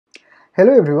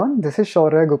Hello everyone, this is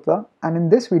Shaurya Gupta, and in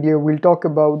this video we'll talk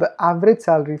about the average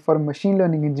salary for a machine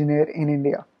learning engineer in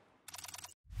India.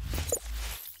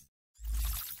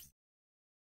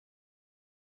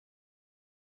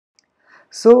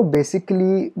 So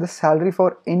basically the salary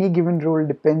for any given role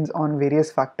depends on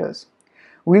various factors.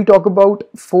 We'll talk about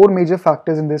four major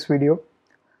factors in this video.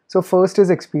 So first is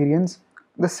experience.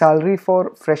 The salary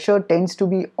for fresher tends to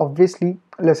be obviously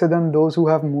lesser than those who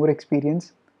have more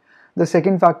experience. The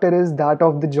second factor is that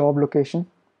of the job location.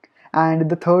 And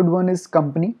the third one is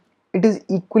company. It is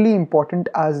equally important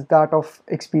as that of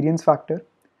experience factor.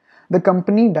 The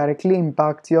company directly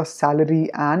impacts your salary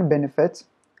and benefits.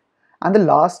 And the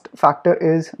last factor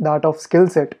is that of skill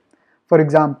set. For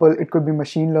example, it could be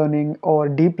machine learning or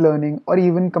deep learning or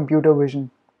even computer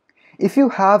vision. If you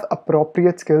have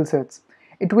appropriate skill sets,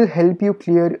 it will help you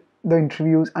clear the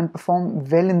interviews and perform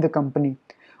well in the company,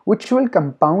 which will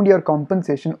compound your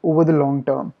compensation over the long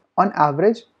term. On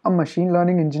average, a machine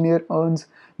learning engineer earns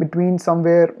between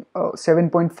somewhere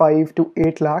 7.5 to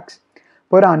 8 lakhs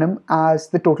per annum as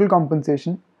the total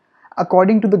compensation.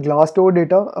 According to the Glassdoor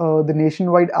data, the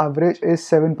nationwide average is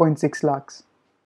 7.6 lakhs.